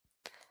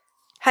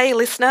Hey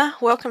listener,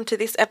 welcome to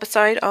this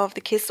episode of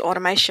the KISS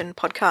Automation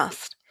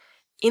podcast.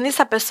 In this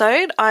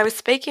episode, I was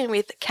speaking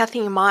with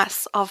Kathy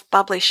Mice of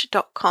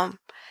Publish.com,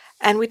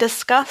 and we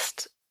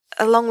discussed,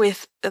 along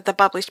with the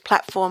Publish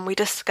platform, we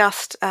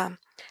discussed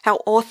how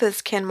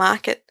authors can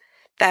market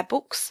their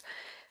books,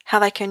 how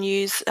they can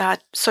use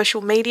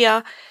social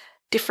media,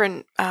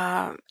 different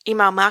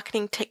email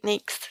marketing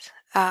techniques,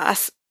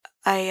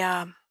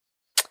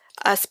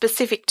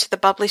 specific to the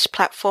Publish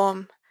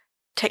platform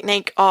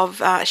technique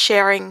of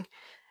sharing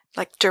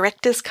like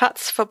director's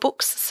cuts for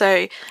books.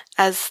 So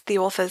as the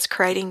author's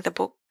creating the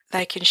book,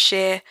 they can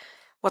share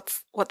what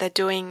they're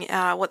doing,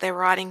 what they're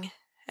writing,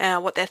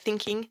 what they're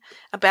thinking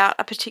about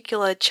a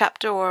particular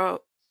chapter or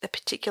a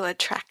particular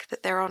track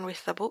that they're on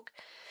with the book.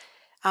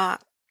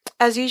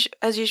 As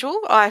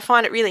usual, I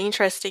find it really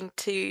interesting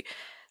to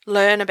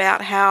learn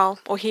about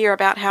hear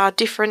about how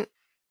different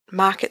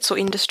markets or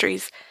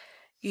industries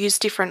use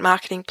different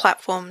marketing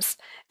platforms,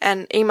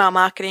 and email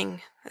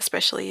marketing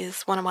especially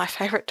is one of my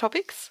favourite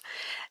topics.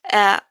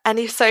 And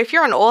if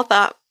you're an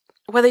author,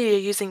 whether you're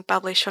using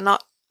Publish or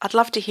not, I'd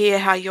love to hear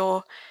how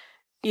you're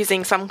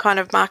using some kind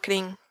of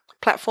marketing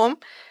platform,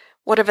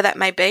 whatever that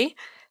may be.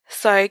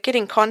 So get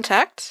in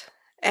contact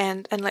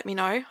and let me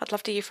know. I'd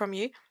love to hear from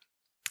you.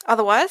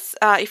 Otherwise,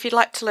 if you'd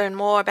like to learn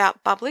more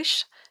about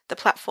Publish, the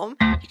platform,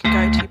 you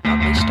can go to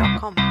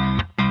publish.com.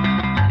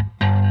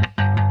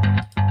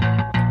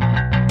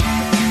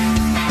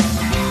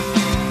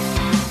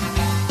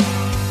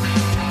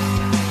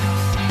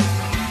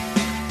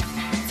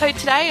 So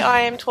today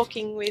I am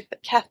talking with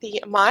Kathy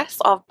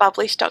Mice of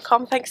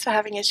Publish.com. Thanks for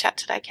having a chat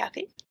today,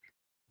 Kathy.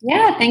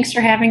 Yeah, thanks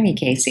for having me,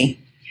 Casey.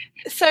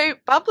 So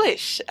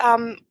Publish,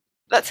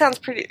 that sounds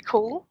pretty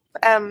cool.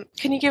 Can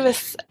you give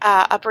us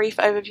a brief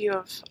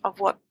overview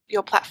of what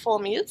your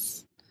platform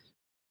is?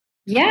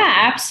 Yeah,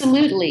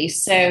 absolutely.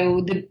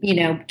 So,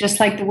 just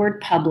like the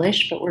word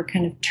publish, but we're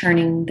kind of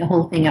turning the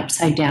whole thing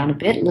upside down a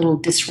bit, little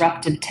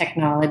disruptive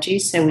technology.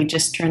 So we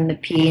just turned the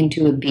P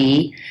into a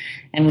B,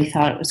 and we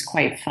thought it was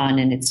quite fun,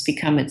 and it's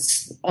become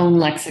its own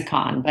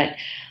lexicon. But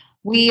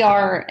we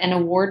are an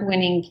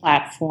award-winning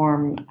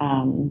platform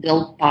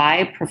built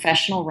by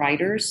professional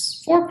writers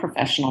for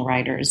professional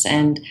writers.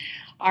 And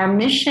our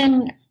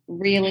mission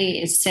really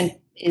is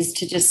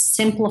to just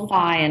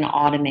simplify and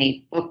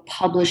automate book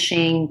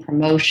publishing,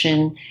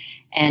 promotion,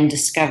 and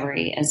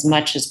discovery as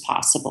much as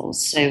possible.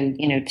 So,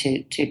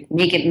 to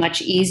make it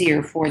much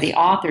easier for the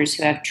authors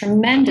who have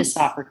tremendous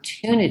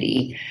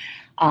opportunity.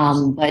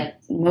 But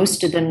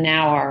most of them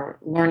now are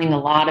learning a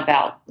lot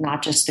about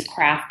not just the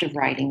craft of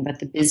writing, but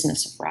the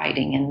business of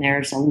writing. And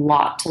there's a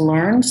lot to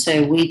learn.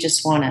 So we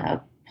just want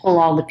to pull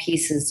all the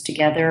pieces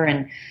together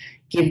and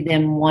give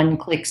them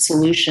one-click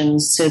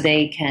solutions so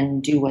they can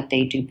do what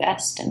they do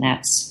best. And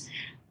that's,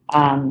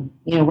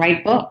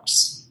 write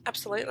books.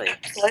 Absolutely.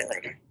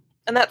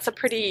 And that's a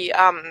pretty,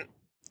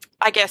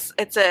 I guess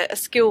it's a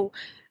skill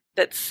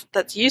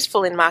that's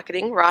useful in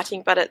marketing,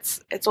 writing, but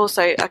it's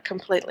also a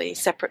completely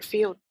separate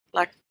field.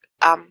 Like,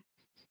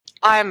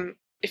 I'm,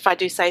 if I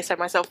do say so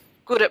myself,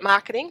 good at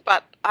marketing,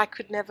 but I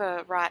could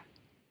never write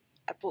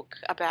a book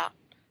about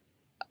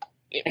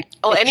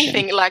or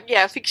anything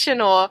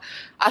fiction or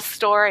a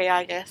story.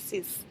 I guess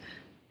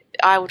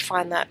I would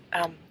find that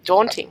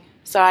daunting.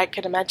 So I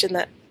can imagine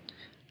that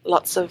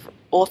lots of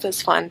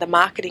authors find the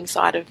marketing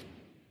side of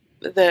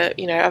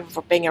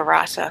of being a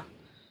writer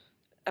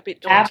a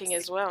bit daunting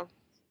as well.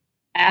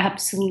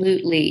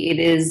 Absolutely. It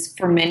is,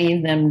 for many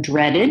of them,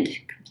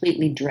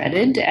 completely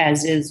dreaded,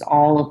 as is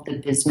all of the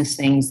business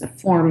things, the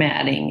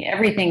formatting,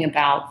 everything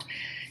about,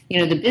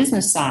 the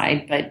business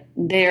side. But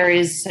there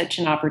is such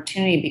an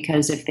opportunity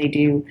because if they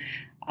do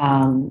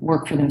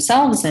work for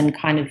themselves and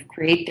kind of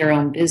create their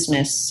own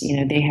business,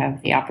 they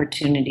have the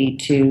opportunity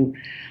to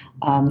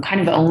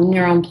kind of own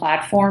their own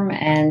platform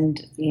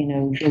and,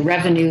 the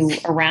revenue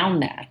around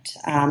that.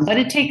 But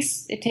it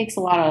takes a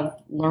lot of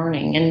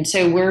learning. And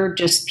so we're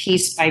just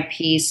piece by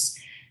piece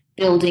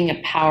building a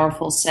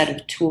powerful set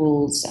of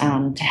tools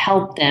to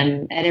help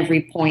them at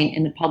every point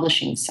in the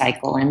publishing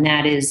cycle. And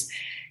that is,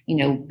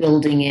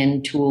 building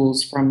in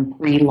tools from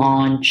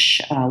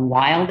pre-launch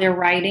while they're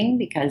writing,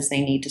 because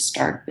they need to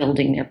start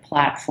building their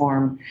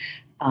platform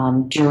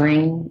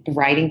during the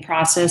writing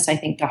process. I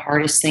think the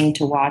hardest thing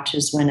to watch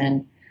is when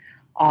an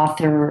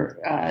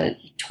author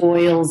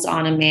toils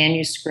on a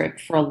manuscript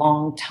for a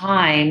long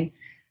time,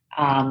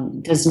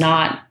 does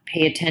not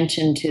pay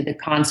attention to the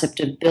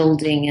concept of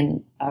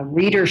building a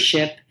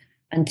readership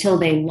until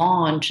they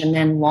launch, and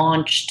then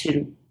launch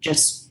to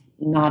just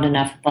not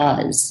enough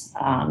buzz.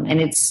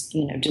 And it's,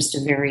 just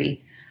a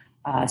very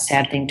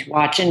sad thing to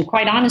watch. And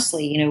quite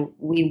honestly,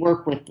 we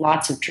work with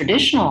lots of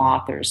traditional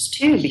authors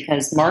too,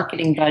 because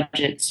marketing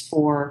budgets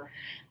for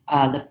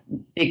the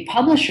big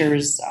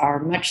publishers are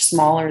much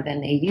smaller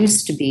than they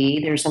used to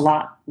be. There's a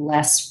lot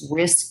less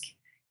risk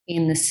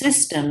in the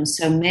system.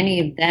 So many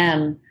of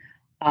them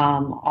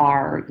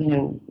are,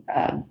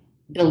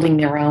 building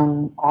their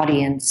own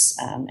audience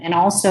and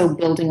also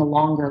building a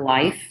longer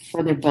life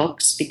for their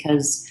books,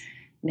 because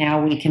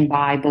now we can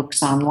buy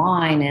books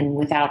online, and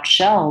without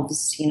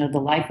shelves, the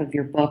life of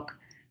your book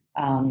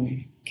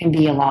can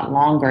be a lot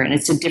longer, and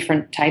it's a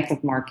different type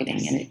of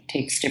marketing, and it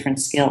takes different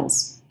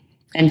skills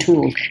and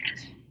tools.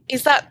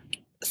 Is that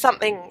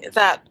something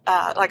that,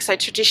 so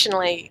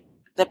traditionally,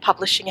 the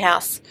publishing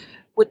house,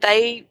 would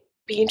they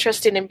be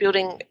interested in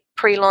building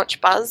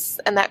pre-launch buzz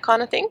and that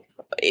kind of thing?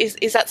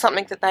 Is that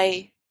something that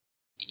they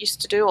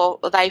used to do,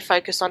 or they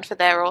focus on for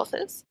their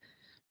authors?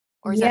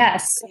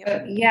 Yes.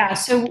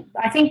 So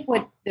I think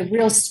what the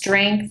real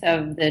strength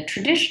of the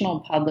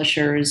traditional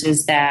publishers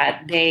is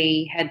that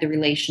they had the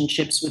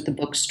relationships with the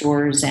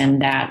bookstores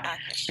and that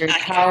very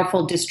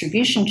powerful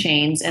distribution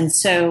chains. And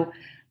so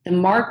the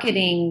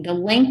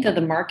length of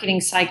the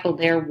marketing cycle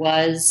there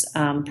was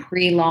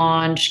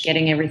pre-launch,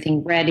 getting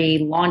everything ready,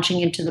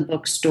 launching into the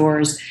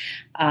bookstores.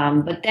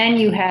 But then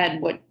you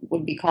had what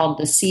would be called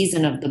the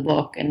season of the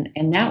book.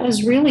 And that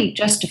was really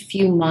just a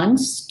few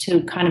months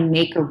to kind of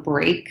make or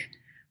break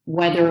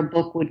whether a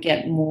book would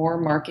get more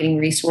marketing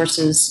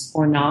resources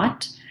or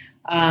not.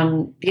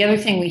 The other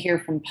thing we hear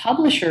from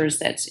publishers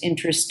that's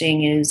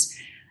interesting is,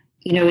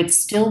 it's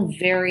still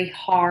very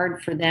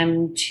hard for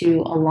them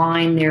to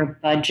align their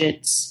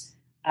budgets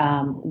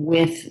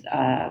with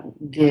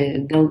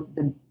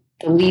the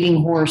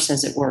leading horse,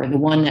 as it were, the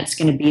one that's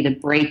going to be the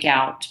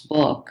breakout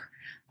book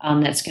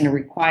that's going to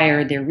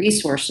require their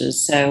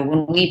resources. So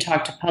when we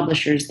talk to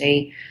publishers,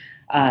 they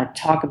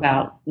talk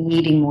about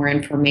needing more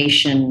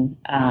information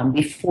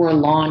before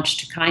launch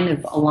to kind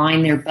of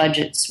align their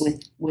budgets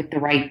with the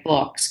right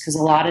books, because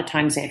a lot of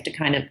times they have to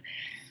kind of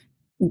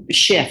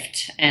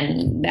shift,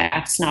 and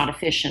that's not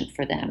efficient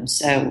for them.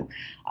 So,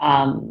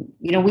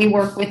 we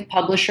work with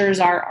publishers.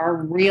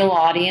 Our real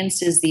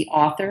audience is the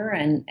author,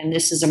 and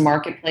this is a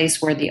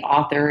marketplace where the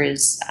author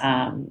is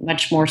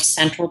much more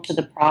central to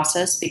the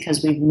process,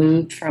 because we've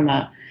moved from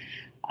a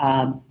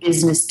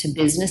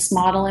business-to-business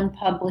model in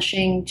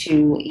publishing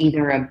to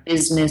either a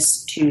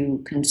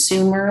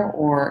business-to-consumer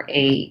or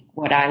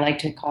what I like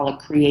to call a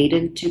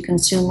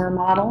creative-to-consumer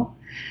model.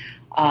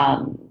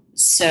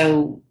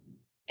 So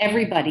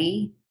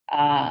everybody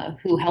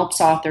who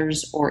helps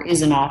authors or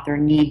is an author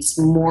needs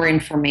more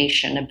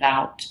information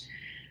about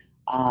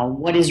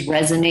what is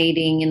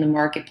resonating in the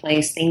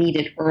marketplace. They need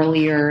it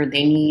earlier.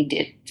 They need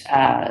it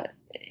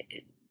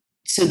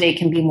so they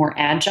can be more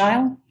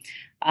agile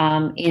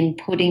in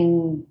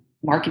putting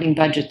marketing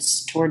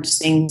budgets towards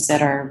things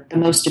that are the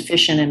most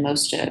efficient and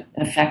most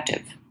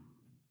effective.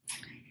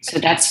 So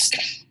that's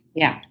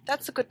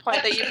a good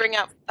point that you bring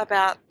up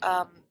about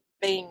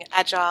being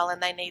agile, and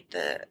they need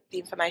the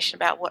information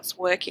about what's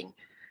working.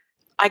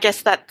 I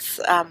guess that's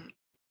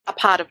a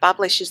part of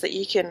Publish, is that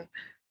you can,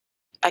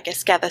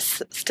 gather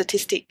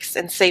statistics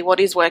and see what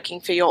is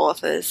working for your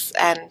authors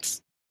and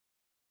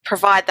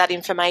provide that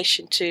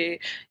information to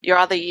your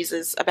other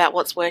users about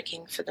what's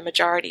working for the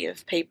majority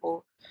of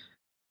people,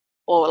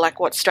 or like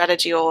what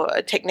strategy or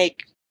a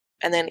technique,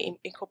 and then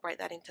incorporate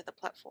that into the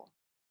platform.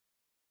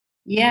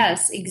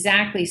 Yes,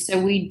 exactly. So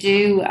we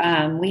do,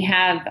 we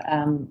have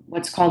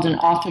what's called an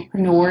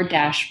entrepreneur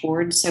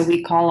dashboard. So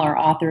we call our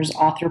authors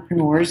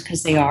authorpreneurs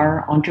because they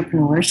are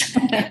entrepreneurs.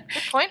 Good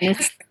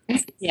point.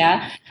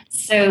 Yeah.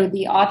 So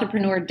the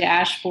entrepreneur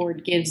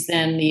dashboard gives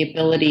them the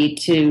ability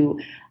to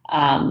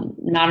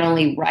not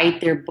only write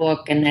their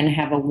book and then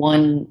have a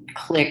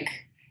one-click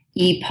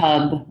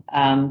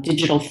EPUB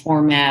digital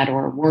format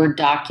or Word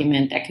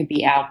document that could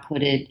be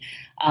outputted,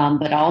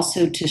 but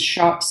also to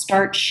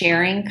start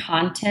sharing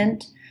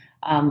content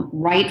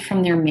right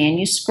from their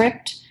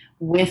manuscript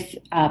with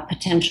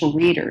potential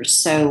readers.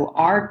 So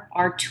our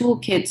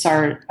toolkits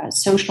are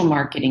social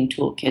marketing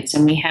toolkits,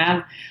 and we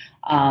have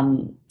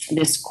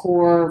this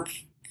core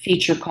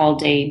feature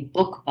called a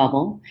book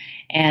bubble.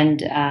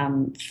 And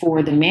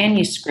for the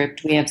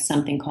manuscript, we have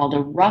something called a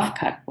rough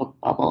cut book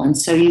bubble. And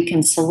so you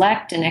can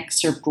select an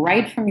excerpt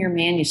right from your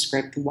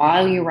manuscript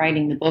while you're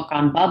writing the book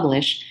on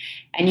Publish,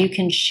 and you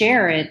can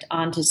share it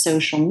onto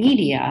social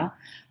media.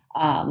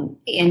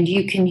 And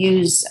you can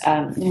use,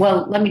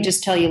 let me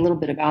just tell you a little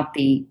bit about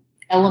the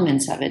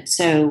elements of it.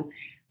 So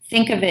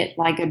think of it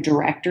like a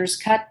director's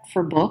cut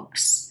for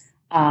books.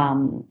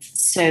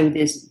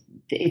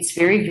 It's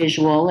very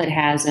visual. It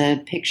has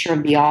a picture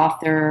of the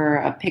author,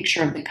 a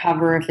picture of the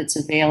cover if it's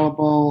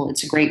available.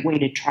 It's a great way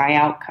to try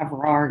out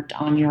cover art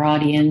on your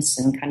audience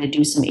and kind of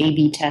do some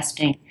A/B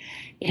testing.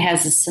 It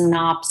has a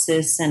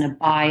synopsis and a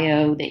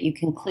bio that you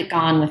can click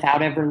on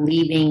without ever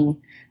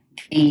leaving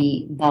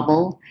the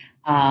bubble.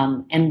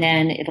 And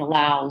then it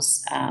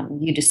allows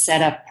you to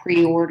set up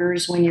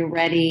pre-orders when you're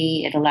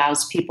ready. It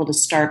allows people to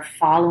start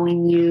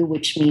following you,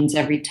 which means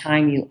every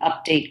time you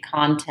update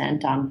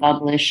content on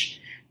Publish,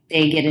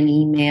 they get an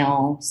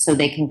email, so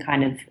they can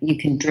you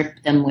can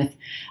drip them with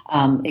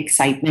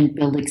excitement,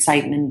 build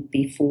excitement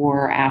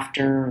before,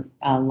 after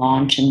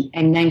launch,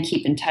 and then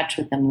keep in touch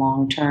with them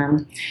long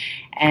term.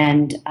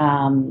 And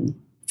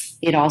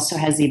it also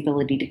has the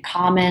ability to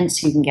comment,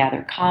 so you can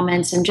gather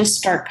comments and just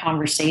start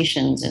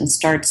conversations and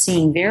start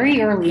seeing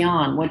very early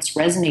on what's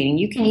resonating.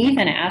 You can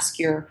even ask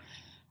your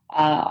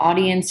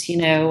audience,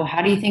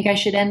 how do you think I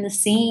should end the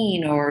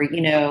scene? Or,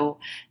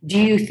 do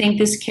you think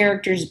this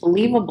character is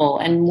believable?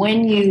 And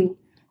when you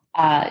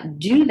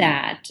do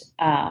that,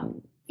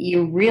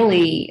 you're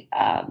really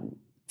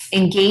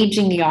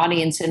engaging the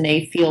audience, and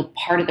they feel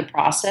part of the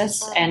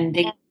process, and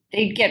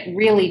they get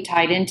really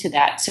tied into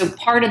that. So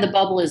part of the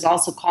bubble is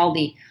also called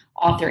the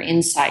author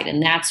insight,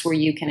 and that's where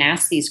you can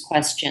ask these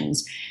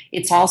questions.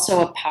 It's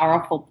also a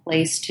powerful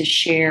place to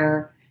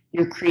share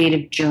your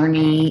creative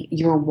journey,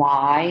 your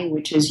why,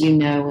 which, as you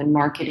know, in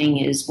marketing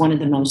is one of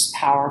the most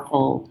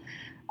powerful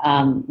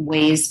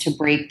ways to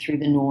break through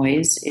the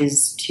noise,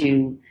 is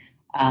to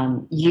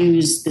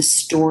use the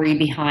story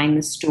behind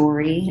the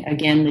story.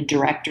 Again, the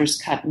director's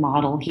cut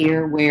model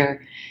here,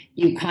 where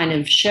you kind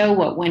of show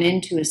what went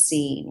into a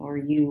scene, or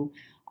you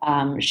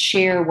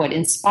share what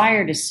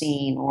inspired a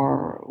scene,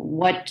 or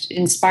what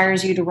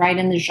inspires you to write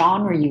in the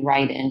genre you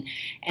write in.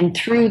 And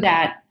through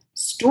that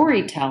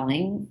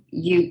storytelling,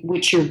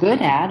 which you're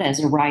good at as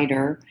a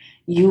writer,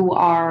 you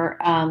are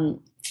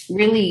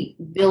really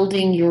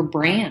building your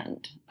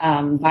brand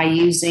by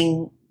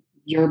using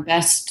your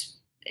best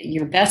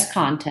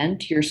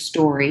content, your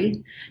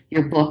story,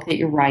 your book that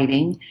you're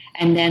writing,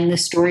 and then the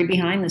story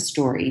behind the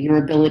story, your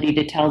ability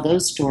to tell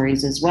those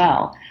stories as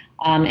well.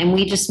 And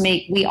we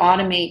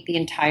automate the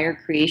entire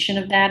creation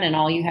of that, and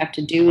all you have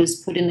to do is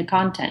put in the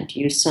content.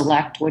 You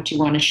select what you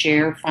want to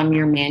share from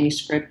your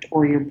manuscript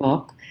or your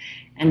book,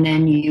 and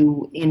then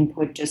you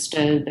input just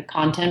the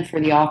content for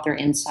the author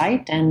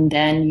insight, and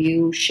then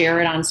you share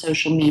it on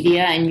social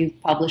media, and you've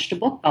published a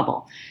book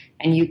bubble.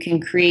 And you can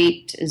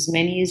create as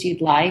many as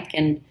you'd like,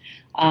 and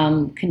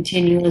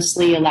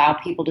continuously allow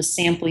people to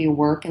sample your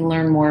work and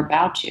learn more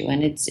about you.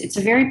 And it's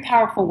a very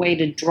powerful way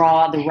to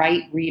draw the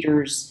right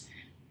readers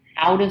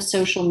out of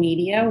social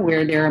media,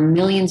 where there are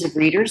millions of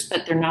readers,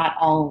 but they're not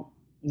all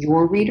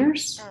your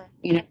readers,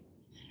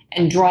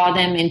 and draw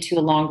them into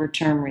a longer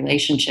term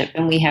relationship.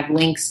 And we have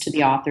links to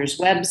the author's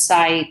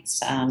websites,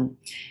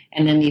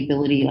 and then the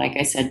ability, like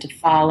I said, to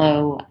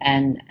follow.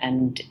 And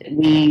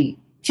we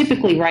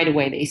typically right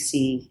away, they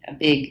see a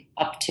big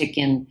uptick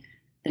in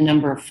the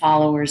number of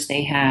followers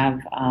they have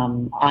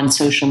on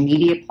social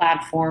media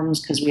platforms,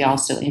 because we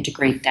also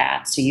integrate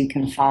that. So you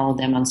can follow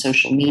them on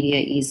social media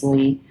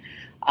easily,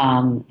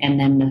 and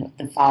then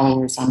the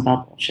followers on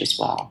Publish as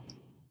well.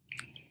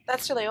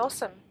 That's really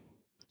awesome.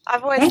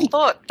 I've always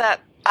thought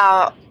that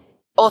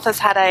authors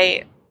had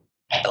a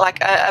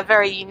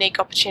very unique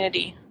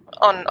opportunity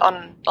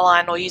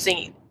online, or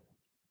using,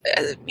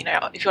 if you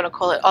want to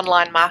call it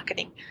online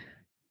marketing,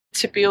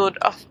 to build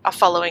a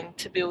following,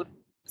 to build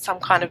some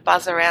kind of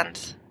buzz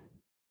around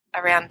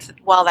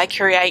while they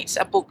create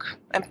a book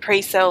and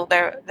pre-sell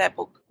their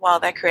book while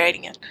they're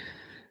creating it.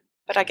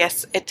 But I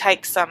guess it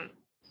takes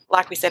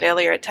like we said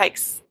earlier, it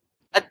takes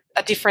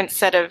a different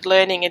set of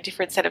learning, a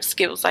different set of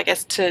skills, I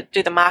guess, to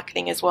do the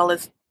marketing as well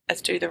as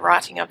do the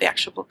writing of the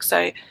actual book.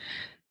 So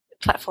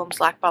platforms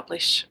like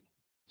Publish,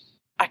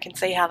 I can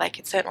see how they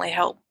could certainly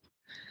help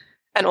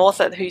an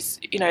author who's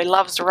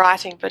loves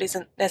writing but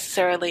isn't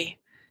necessarily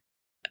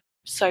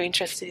so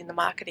interested in the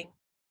marketing.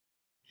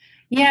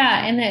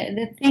 Yeah, and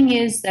the thing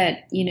is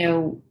that,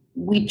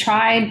 we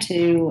tried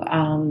to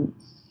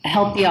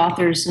help the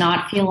authors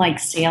not feel like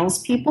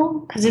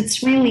salespeople, because it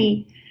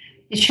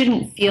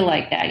shouldn't feel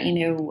like that.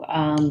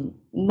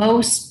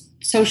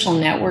 Most social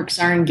networks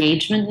are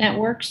engagement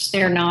networks.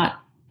 They're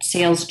not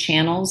sales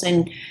channels.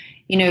 And,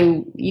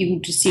 you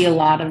just see a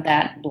lot of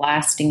that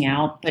blasting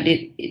out. But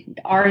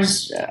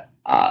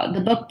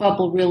the book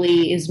bubble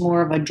really is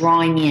more of a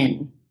drawing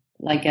in,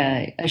 like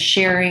a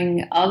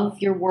sharing of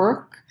your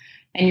work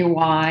and your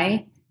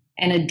why,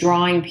 and a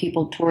drawing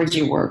people towards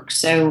your work.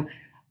 So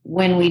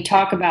when we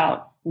talk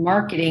about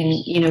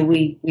marketing,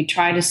 we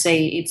try to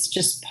say it's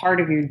just part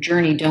of your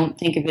journey. Don't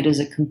think of it as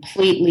a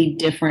completely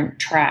different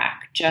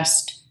track.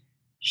 Just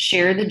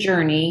share the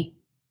journey.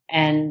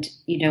 And,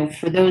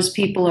 for those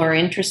people who are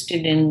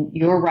interested in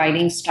your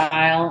writing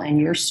style and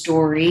your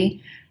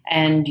story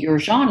and your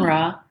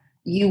genre,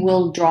 you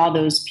will draw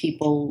those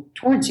people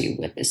towards you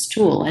with this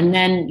tool. And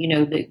then,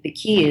 the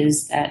key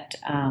is that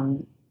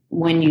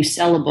when you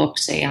sell a book,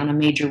 say on a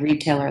major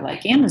retailer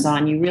like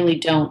Amazon, you really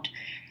don't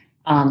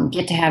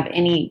get to have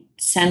any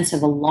sense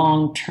of a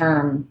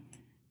long-term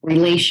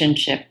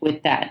relationship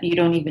with that. You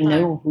don't even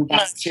know who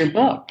buys your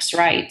books,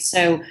 right?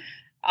 So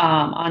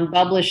on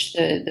Publish,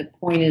 the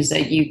point is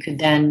that you could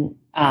then,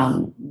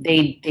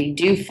 they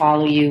do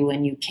follow you,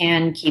 and you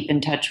can keep in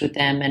touch with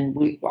them.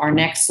 And our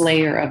next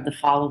layer of the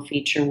follow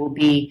feature will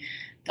be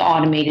the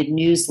automated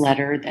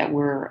newsletter that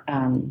we're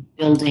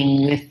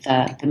building with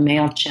the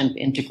MailChimp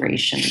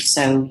integration.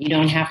 So you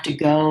don't have to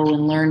go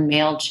and learn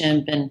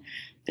MailChimp and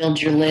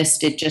build your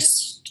list. It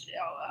just,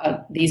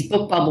 these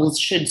book bubbles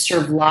should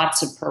serve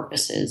lots of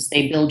purposes.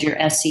 They build your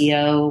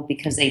SEO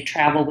because they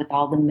travel with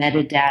all the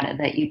metadata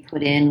that you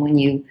put in when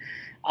you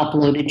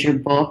uploaded your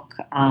book.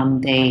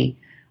 They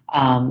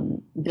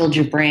build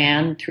your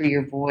brand through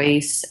your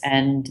voice,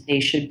 and they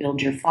should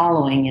build your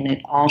following, and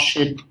it all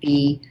should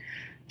be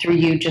through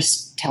you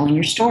just telling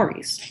your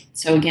stories.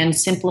 So again,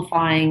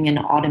 simplifying and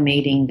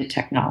automating the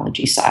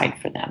technology side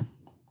for them.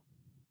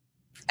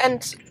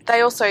 And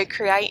they also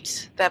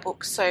create their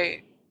books, so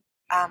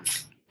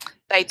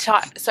they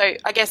type. So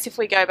I guess if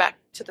we go back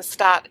to the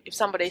start, if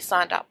somebody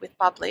signed up with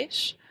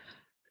Publish,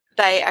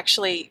 they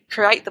actually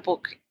create the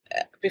book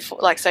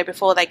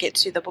before they get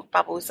to the book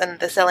bubbles and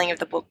the selling of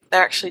the book,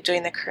 they're actually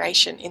doing the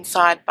creation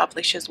inside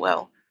Publish as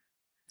well.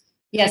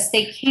 Yes,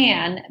 they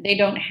can. They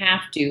don't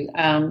have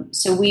to.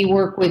 So we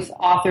work with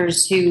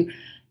authors who,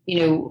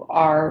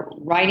 are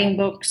writing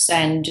books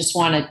and just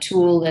want a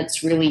tool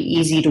that's really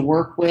easy to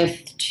work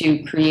with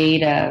to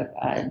create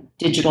a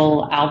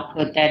digital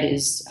output that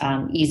is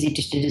easy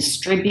to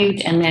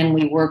distribute. And then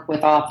we work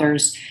with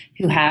authors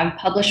who have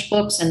published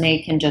books and they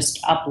can just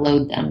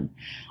upload them.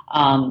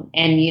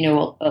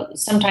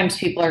 Sometimes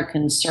people are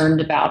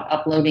concerned about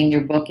uploading their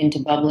book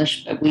into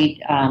Publish, but they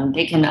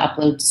can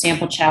upload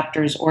sample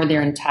chapters or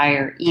their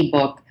entire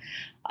ebook.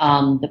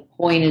 The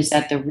point is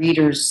that the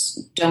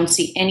readers don't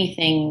see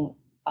anything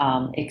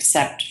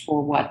except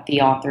for what the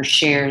author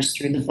shares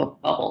through the book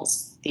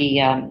bubbles.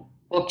 The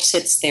book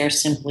sits there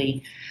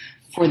simply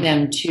for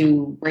them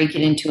to break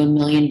it into a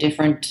million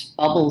different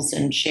bubbles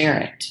and share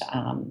it,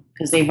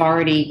 because they've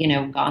already,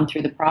 gone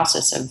through the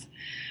process of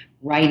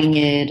writing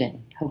it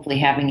and hopefully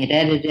having it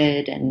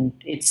edited, and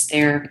it's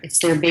their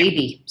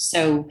baby.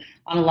 So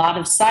on a lot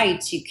of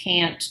sites, you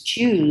can't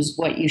choose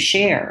what you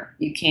share.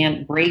 You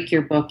can't break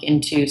your book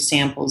into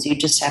samples. You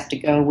just have to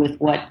go with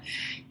what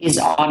is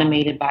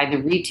automated by the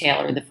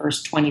retailer, the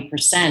first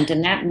 20%,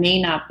 and that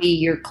may not be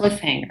your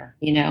cliffhanger,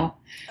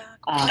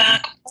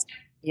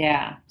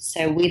 Yeah,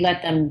 so we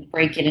let them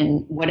break it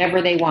in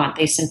whatever they want.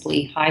 They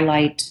simply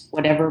highlight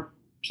whatever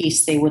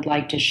piece they would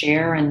like to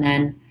share, and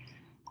then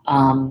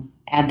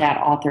add that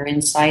author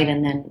insight,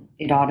 and then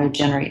it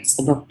auto-generates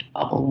the book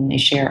bubble when they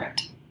share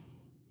it.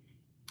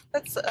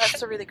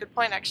 That's a really good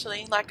point,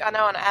 actually. Like, I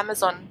know on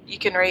Amazon you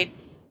can read,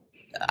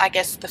 I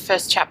guess, the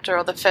first chapter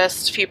or the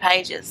first few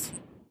pages,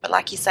 but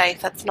like you say,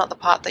 if that's not the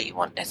part that you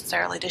want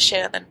necessarily to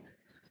share, then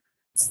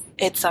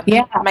it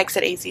makes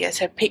it easier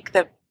to pick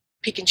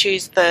and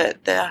choose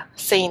the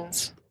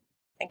scenes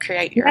and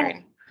create your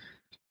own.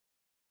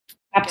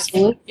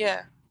 Absolutely.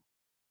 Yeah.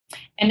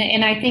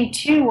 And I think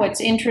too,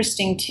 what's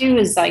interesting too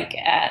is like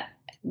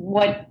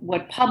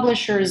what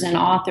publishers and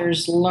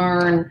authors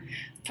learn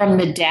from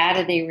the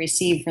data they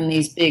receive from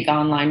these big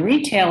online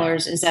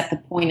retailers is at the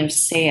point of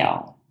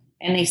sale.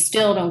 And they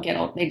still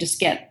don't they just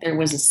get there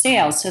was a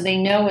sale. So they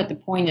know at the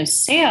point of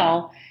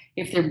sale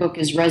if their book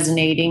is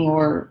resonating,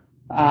 or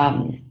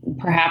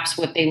perhaps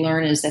what they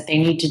learn is that they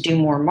need to do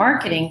more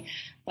marketing.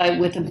 But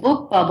with a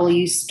book bubble,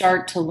 you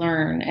start to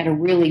learn at a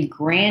really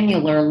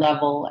granular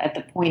level at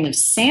the point of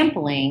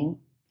sampling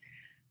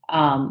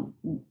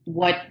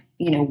what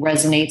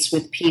resonates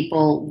with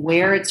people,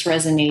 where it's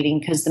resonating,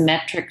 because the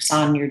metrics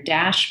on your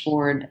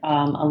dashboard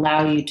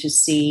allow you to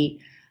see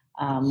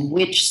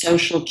which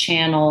social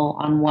channel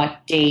on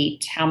what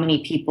date, how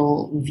many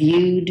people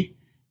viewed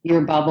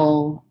your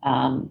bubble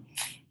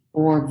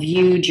or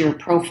viewed your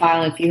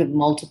profile. If you have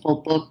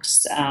multiple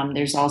books,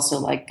 there's also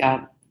like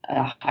a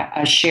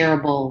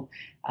shareable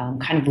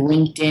kind of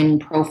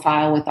LinkedIn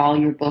profile with all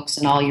your books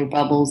and all your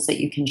bubbles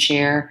that you can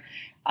share.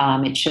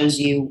 It shows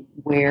you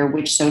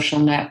which social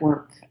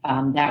network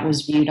that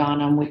was viewed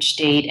on which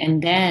date,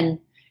 and then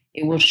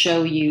it will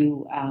show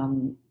you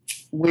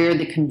where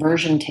the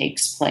conversion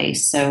takes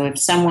place. So if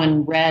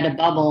someone read a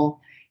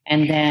bubble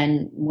and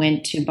then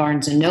went to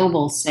Barnes &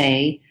 Noble,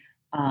 say,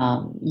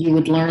 you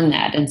would learn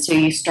that. And so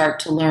you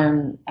start to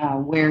learn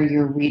where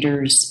your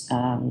readers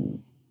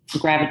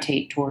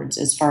gravitate towards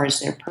as far as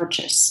their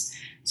purchase.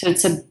 So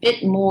it's a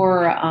bit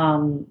more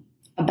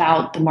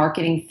about the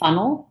marketing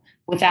funnel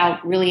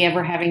without really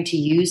ever having to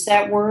use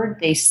that word.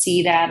 They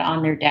see that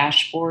on their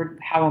dashboard,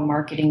 how a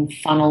marketing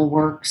funnel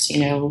works,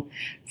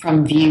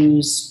 from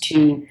views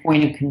to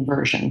point of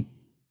conversion.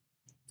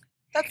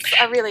 That's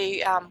a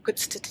really good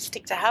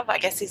statistic to have, I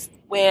guess, is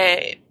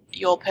where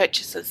your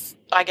purchases,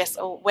 I guess,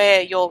 or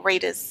where your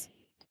readers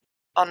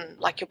on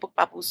like your book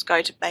bubbles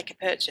go to make a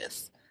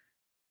purchase.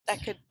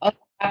 That could... Oh,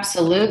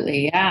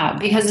 absolutely, yeah.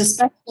 Because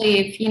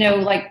especially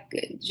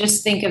if,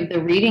 just think of the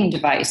reading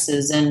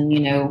devices and,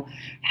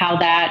 how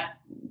that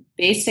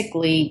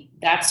basically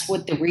that's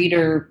what the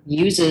reader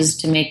uses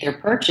to make their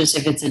purchase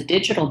if it's a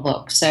digital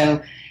book.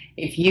 So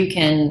if you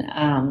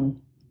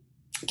can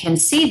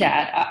see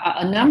that,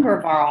 a number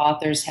of our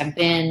authors have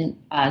been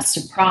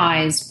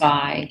surprised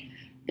by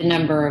the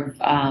number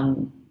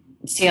of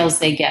sales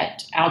they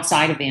get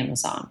outside of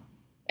Amazon.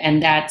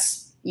 And that's,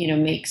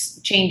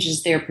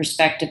 changes their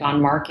perspective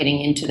on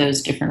marketing into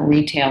those different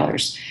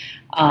retailers.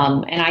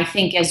 And I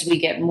think as we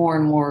get more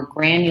and more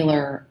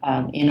granular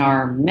in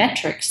our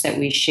metrics that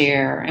we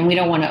share, and we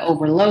don't want to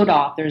overload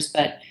authors,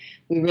 but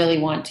we really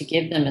want to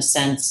give them a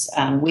sense,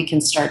 we can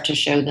start to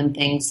show them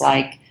things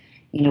like,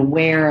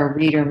 where a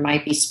reader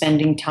might be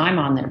spending time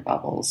on their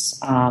bubbles.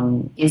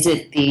 Is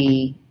it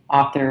the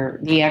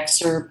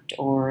excerpt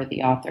or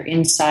the author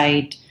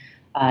insight?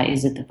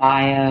 Is it the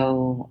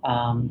bio?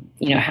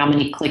 How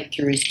many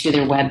click-throughs to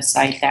their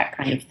website, that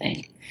kind of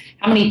thing.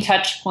 How many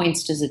touch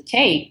points does it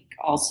take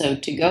also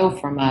to go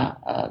from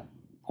a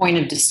point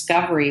of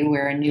discovery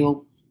where a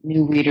new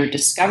reader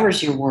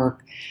discovers your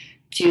work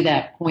to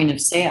that point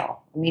of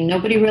sale? I mean,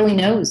 nobody really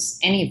knows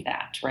any of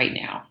that right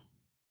now.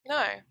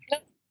 No.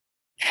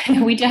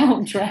 We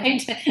don't,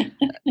 right?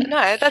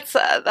 No,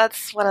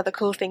 that's one of the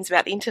cool things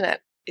about the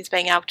internet, is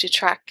being able to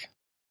track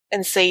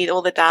and see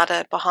all the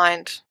data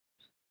behind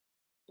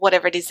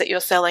whatever it is that you're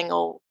selling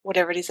or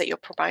whatever it is that you're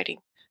promoting,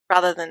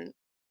 rather than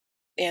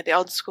the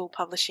old school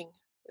publishing.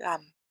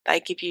 They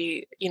give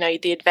you,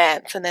 the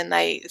advance, and then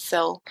they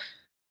sell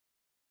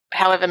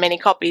however many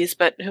copies,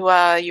 but who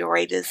are your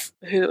readers?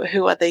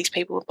 Who are these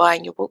people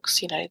buying your books?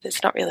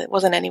 It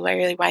wasn't any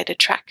really way to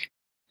track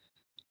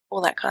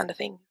all that kind of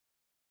thing.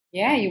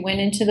 Yeah, you went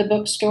into the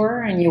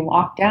bookstore and you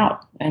walked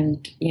out,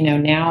 and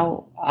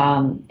now,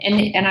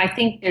 and I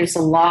think there's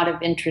a lot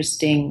of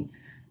interesting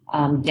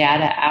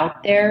data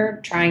out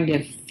there trying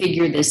to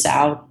figure this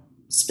out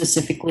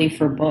specifically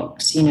for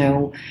books.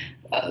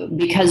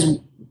 Because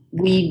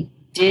we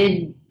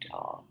did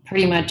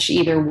pretty much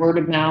either word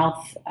of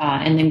mouth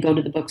and then go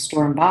to the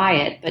bookstore and buy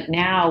it, but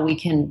now we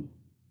can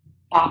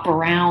bop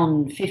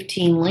around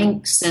 15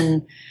 links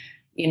and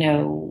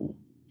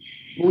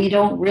we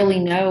don't really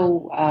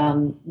know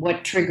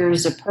what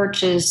triggers a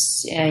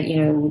purchase.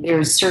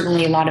 There's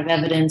certainly a lot of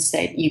evidence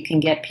that you can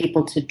get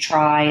people to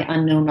try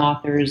unknown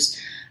authors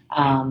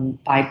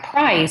by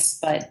price,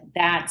 but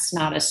that's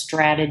not a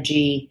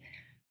strategy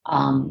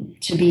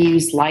to be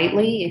used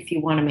lightly. If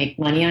you want to make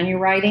money on your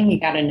writing, you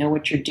got to know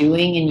what you're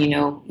doing, and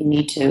you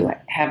need to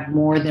have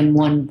more than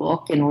one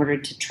book in order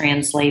to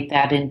translate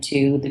that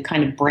into the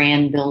kind of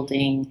brand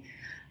building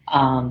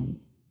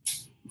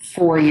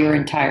for your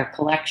entire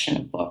collection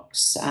of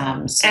books.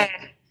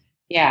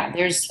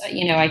 There's,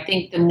 I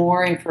think the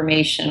more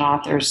information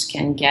authors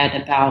can get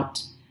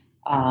about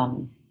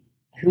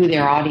who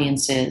their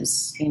audience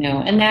is,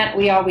 and that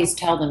we always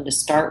tell them to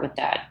start with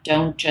that.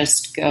 Don't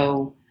just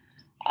go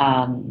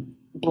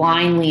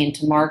blindly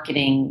into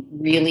marketing.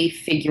 Really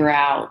figure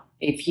out,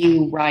 if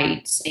you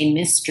write, say,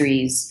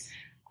 mysteries,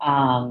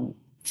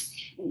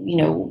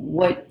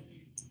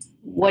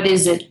 what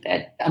is it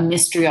that a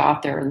mystery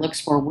author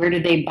looks for? Where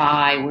do they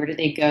buy? Where do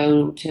they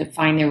go to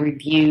find their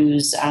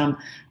reviews?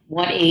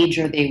 What age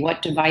are they?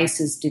 What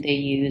devices do they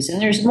use? And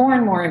there's more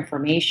and more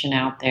information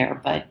out there.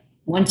 But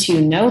once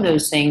you know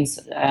those things,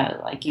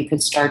 like you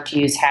could start to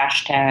use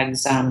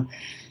hashtags,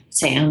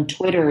 say on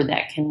Twitter,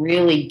 that can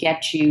really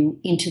get you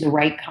into the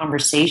right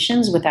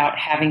conversations without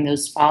having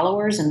those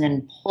followers, and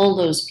then pull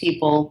those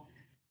people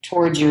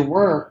towards your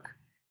work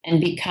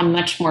and become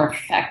much more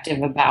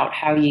effective about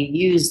how you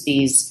use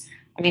these.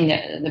 I mean,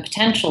 the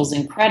potential is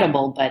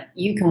incredible, but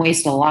you can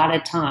waste a lot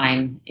of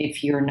time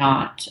if you're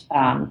not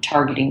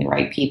targeting the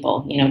right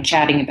people,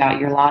 chatting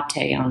about your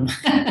latte on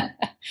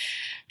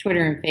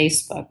Twitter and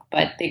Facebook,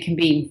 but they can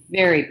be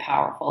very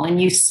powerful. And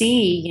you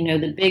see,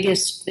 the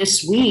biggest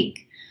this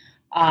week,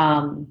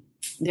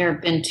 there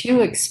have been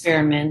 2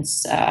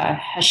 experiments.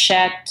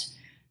 Hachette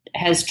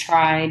has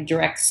tried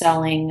direct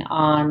selling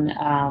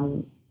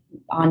on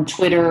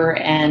Twitter,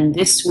 and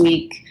this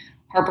week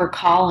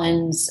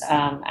HarperCollins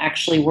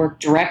actually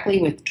worked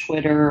directly with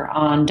Twitter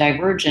on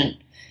Divergent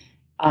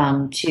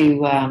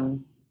to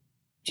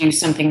do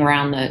something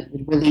around the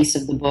release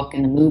of the book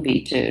and the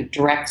movie, to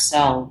direct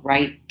sell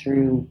right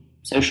through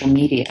social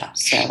media.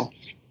 So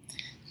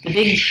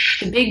the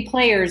big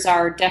players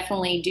are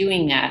definitely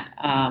doing that.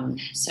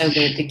 So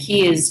the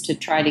key is to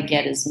try to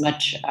get as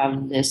much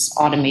of this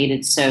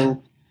automated,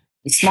 so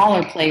the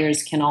smaller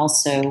players can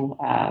also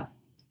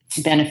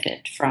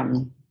benefit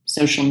from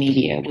social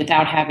media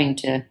without having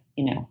to,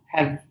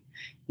 have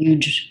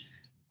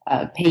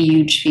pay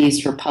huge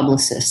fees for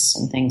publicists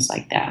and things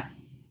like that.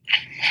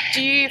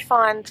 Do you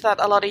find that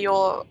a lot of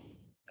your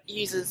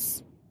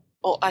users,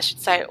 or I should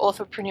say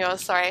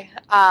authorpreneurs,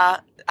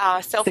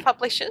 are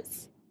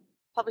self-publishers,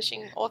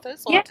 publishing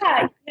authors?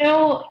 Yeah,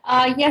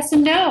 yes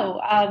and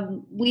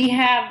no. We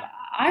have,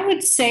 I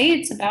would say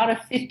it's about a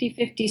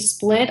 50-50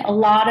 split. A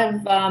lot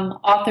of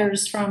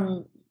authors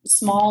from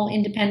small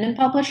independent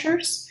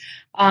publishers,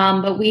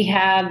 but we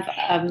have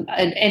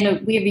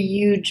we have a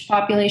huge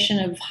population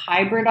of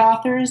hybrid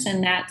authors,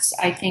 and that's,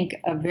 I think,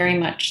 very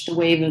much the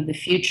wave of the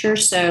future.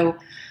 So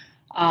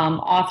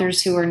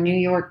authors who are New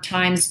York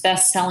Times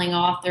best-selling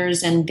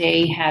authors, and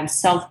they have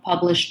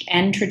self-published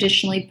and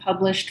traditionally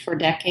published for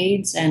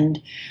decades,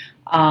 and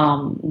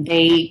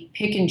they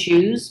pick and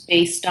choose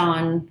based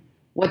on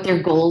what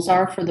their goals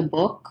are for the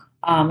book,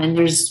 and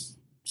there's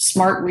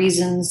smart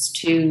reasons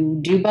to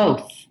do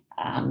both.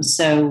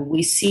 So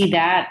we see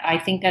that. I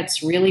think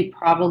that's really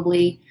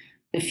probably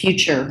the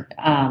future.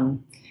 The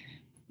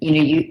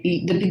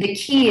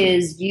key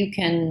is you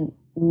can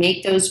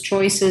make those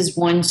choices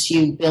once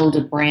you build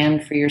a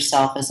brand for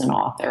yourself as an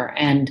author.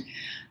 And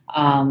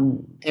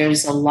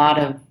there's a lot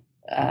of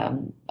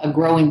a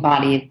growing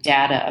body of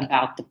data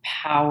about the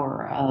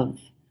power of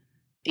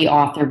the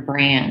author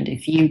brand.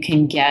 If you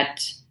can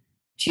get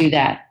to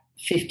that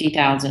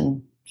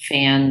 50,000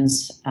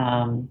 fans,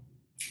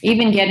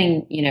 even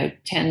getting,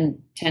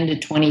 10 to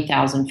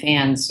 20,000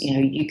 fans,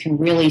 you can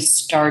really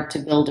start to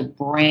build a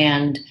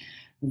brand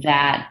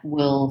that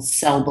will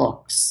sell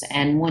books.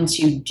 And once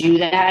you do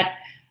that,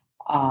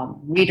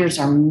 readers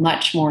are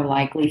much more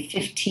likely,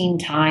 15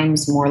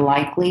 times more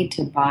likely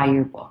to buy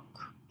your book.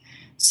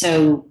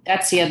 So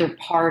that's the other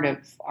part of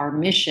our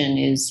mission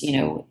is,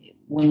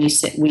 when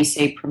we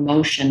say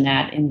promotion,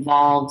 that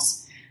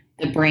involves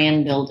the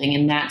brand building.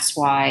 And that's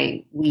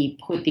why we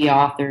put the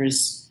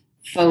author's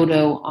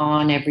photo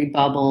on every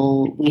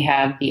bubble. We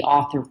have the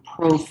author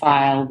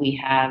profile. We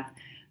have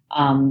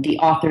the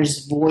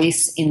author's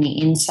voice in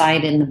the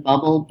inside in the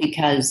bubble,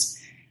 because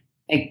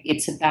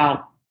it's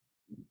about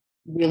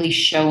really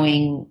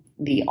showing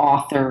the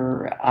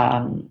author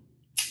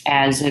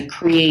as a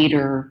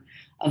creator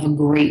of a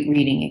great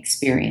reading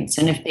experience.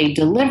 And if they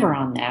deliver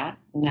on that,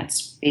 and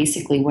that's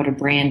basically what a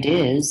brand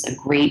is, a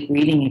great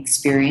reading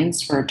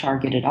experience for a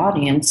targeted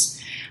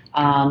audience,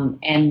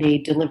 and they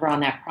deliver on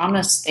that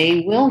promise,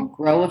 they will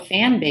grow a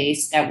fan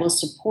base that will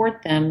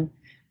support them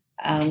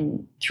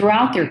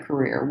throughout their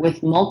career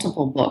with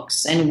multiple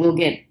books, and it will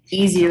get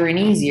easier and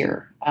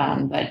easier.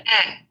 But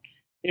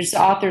there's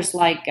authors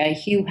like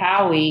Hugh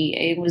Howey.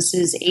 It was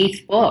his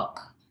 8th book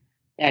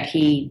that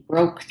he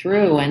broke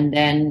through, and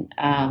then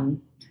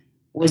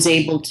was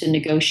able to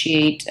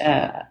negotiate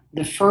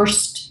the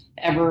first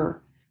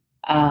ever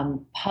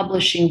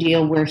publishing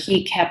deal where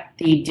he kept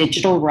the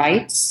digital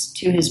rights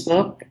to his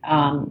book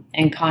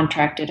and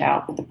contracted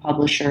out with the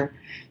publisher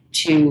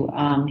to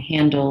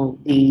handle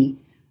the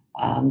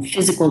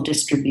physical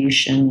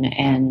distribution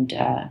and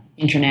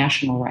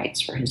international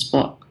rights for his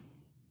book.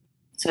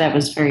 So that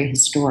was very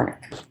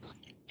historic.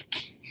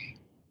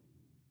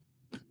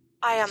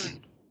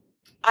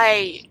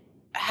 I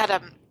had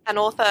an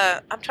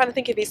author, I'm trying to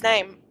think of his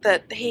name,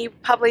 that he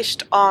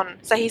published on,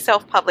 so he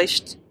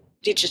self-published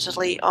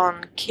digitally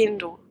on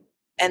Kindle,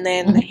 and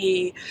then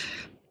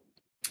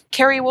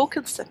Kerry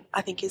Wilkinson,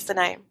 I think is the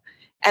name,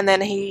 and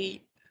then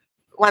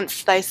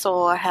once they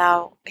saw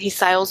how his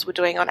sales were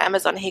doing on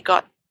Amazon, he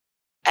got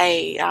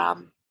a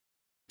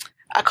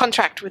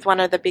contract with one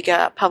of the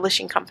bigger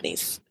publishing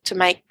companies to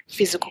make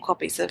physical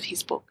copies of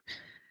his book.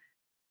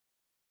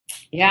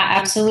 Yeah,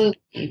 absolutely.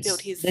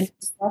 Build his the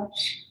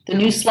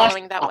new slush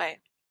that way.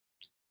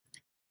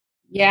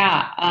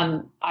 Yeah,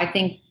 I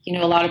think,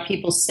 a lot of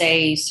people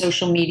say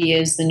social media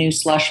is the new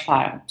slush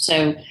pile.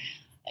 So,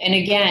 and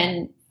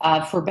again,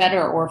 for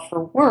better or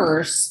for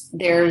worse,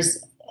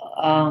 there's,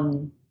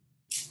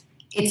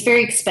 it's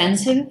very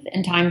expensive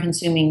and time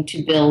consuming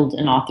to build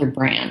an author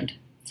brand.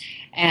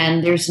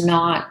 And there's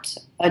not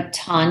a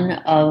ton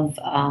of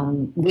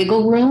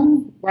wiggle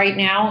room right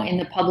now in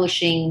the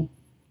publishing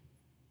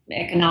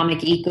economic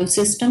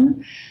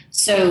ecosystem.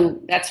 So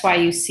that's why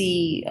you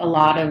see a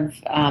lot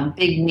of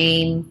big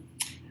name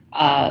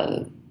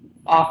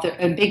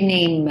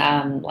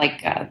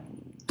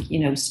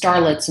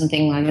starlets and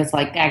things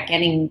like that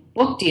getting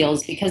book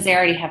deals because they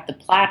already have the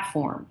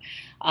platform.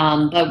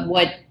 But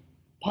what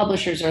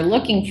publishers are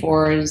looking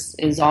for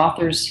is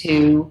authors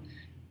who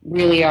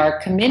really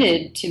are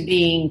committed to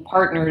being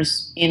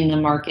partners in the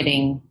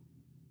marketing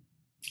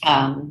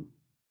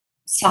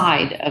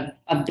side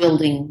of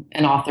building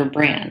an author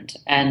brand.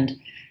 And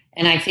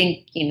I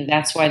think,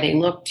 that's why they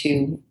look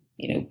to,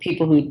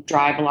 people who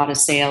drive a lot of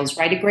sales,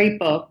 write a great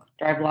book,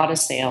 drive a lot of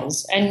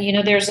sales.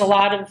 And, there's a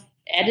lot of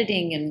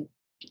editing and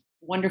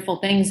wonderful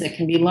things that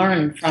can be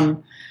learned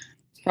from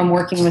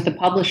working with a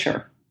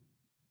publisher.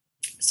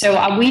 So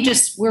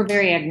we're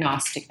very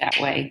agnostic that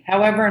way.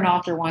 However an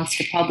author wants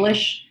to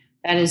publish,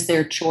 that is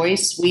their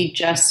choice. We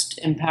just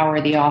empower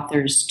the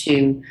authors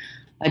to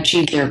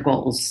achieve their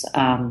goals,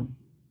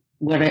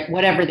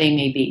 whatever they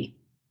may be.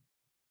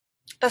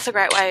 That's a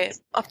great way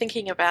of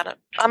thinking about it.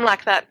 I'm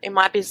like that in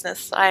my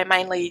business. I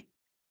mainly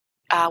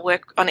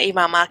work on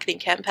email marketing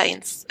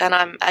campaigns, and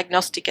I'm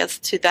agnostic as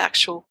to the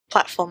actual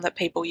platform that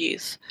people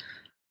use,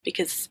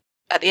 because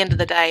at the end of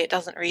the day, it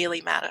doesn't really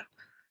matter.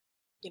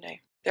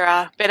 There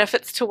are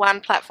benefits to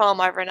one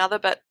platform over another,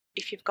 but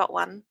if you've got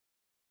one,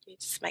 you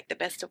just make the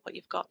best of what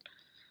you've got.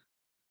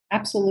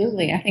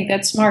 Absolutely. I think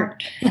that's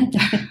smart.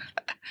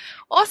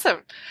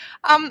 Awesome.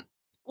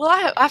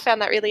 Well, I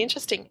found that really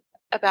interesting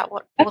about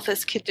what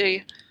authors could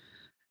do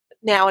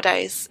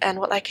nowadays and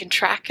what they can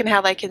track and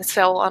how they can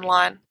sell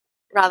online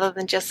rather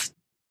than just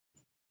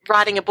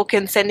writing a book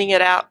and sending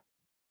it out.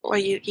 Or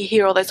you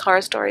hear all those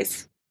horror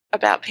stories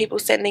about people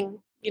sending,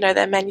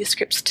 their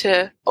manuscripts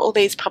to all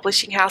these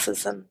publishing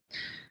houses and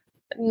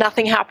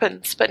nothing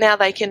happens. But now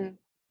they can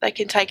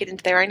take it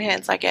into their own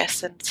hands, I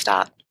guess, and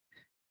start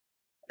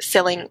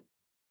selling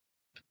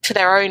to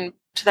their own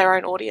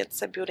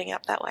audience and building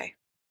up that way.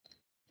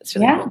 That's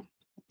really cool.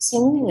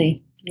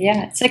 Absolutely.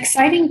 Yeah, it's an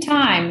exciting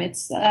time. It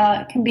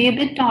can be a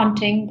bit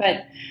daunting,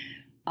 but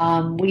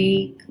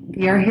we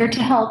are here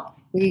to help.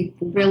 We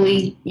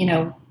really,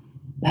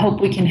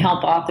 hope we can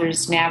help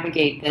authors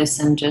navigate this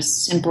and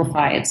just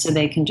simplify it so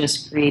they can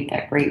just create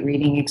that great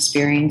reading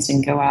experience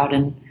and go out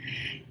and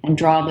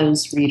draw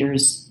those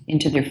readers,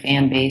 into their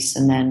fan base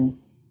and then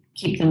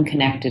keep them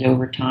connected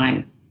over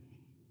time.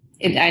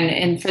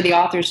 And for the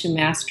authors who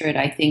master it,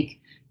 I think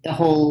the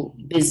whole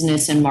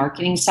business and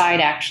marketing side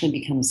actually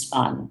becomes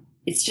fun.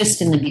 It's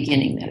just in the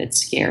beginning that it's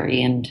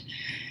scary and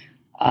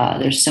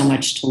there's so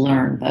much to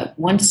learn. But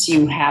once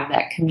you have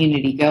that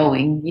community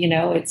going,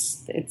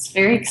 it's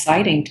very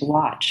exciting to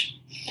watch.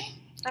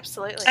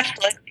 Absolutely.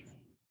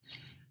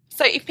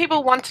 So if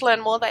people want to learn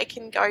more, they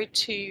can go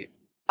to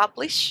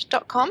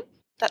publish.com.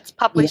 That's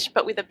publish,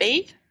 but with a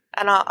B.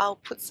 And I'll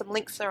put some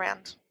links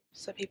around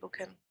so people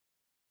can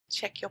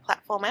check your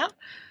platform out.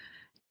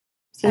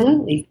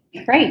 Absolutely.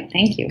 Great.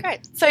 Thank you.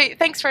 Great. So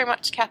thanks very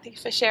much, Kathy,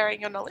 for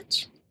sharing your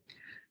knowledge.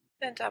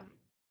 And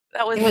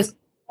it was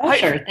a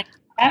pleasure. Thanks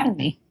for having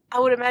me. I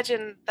would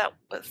imagine that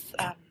was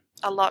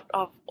a lot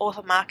of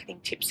author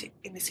marketing tips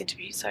in this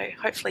interview. So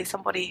hopefully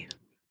somebody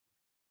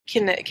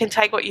can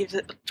take what you've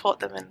taught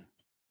them and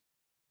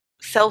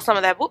sell some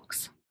of their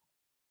books.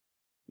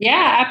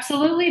 Yeah,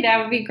 absolutely. That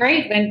would be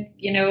great. And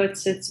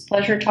it's a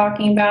pleasure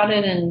talking about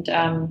it. And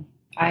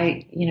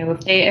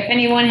if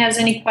anyone has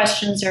any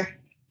questions,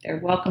 they're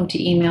welcome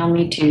to email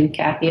me to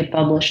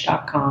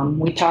Kathy@publish.com.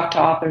 We talk to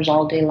authors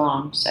all day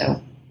long,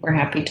 so we're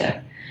happy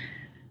to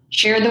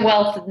share the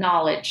wealth of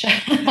knowledge.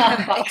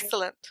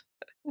 Excellent.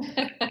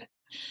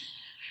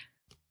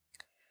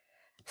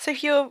 So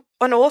if you're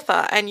an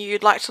author and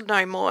you'd like to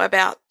know more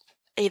about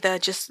either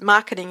just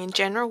marketing in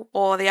general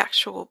or the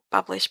actual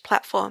Publish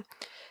platform,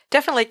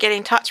 definitely get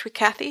in touch with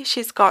Kathy.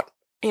 She's got,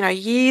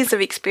 years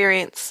of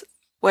experience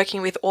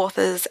working with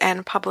authors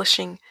and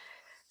publishing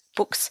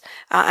books,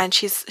 and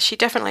she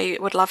definitely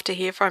would love to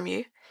hear from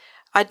you.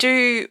 I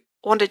do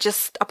want to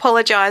just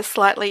apologise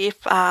slightly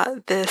if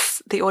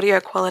the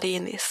audio quality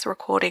in this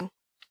recording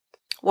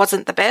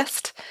wasn't the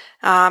best.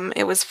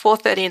 It was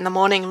 4:30 in the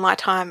morning my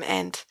time,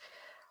 and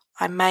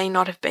I may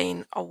not have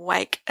been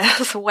awake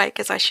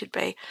as I should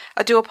be.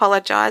 I do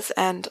apologise,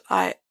 and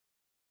I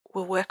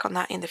will work on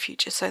that in the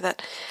future so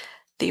that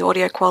the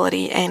audio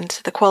quality and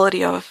the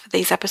quality of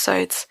these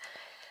episodes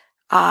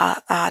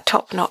are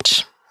top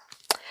notch.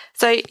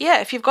 So yeah,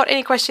 if you've got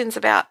any questions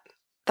about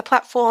the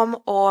platform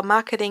or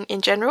marketing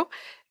in general,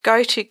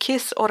 go to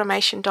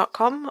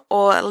kissautomation.com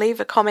or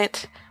leave a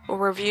comment or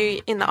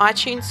review in the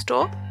iTunes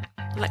store.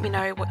 Let me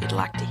know what you'd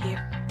like to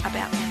hear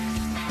about me.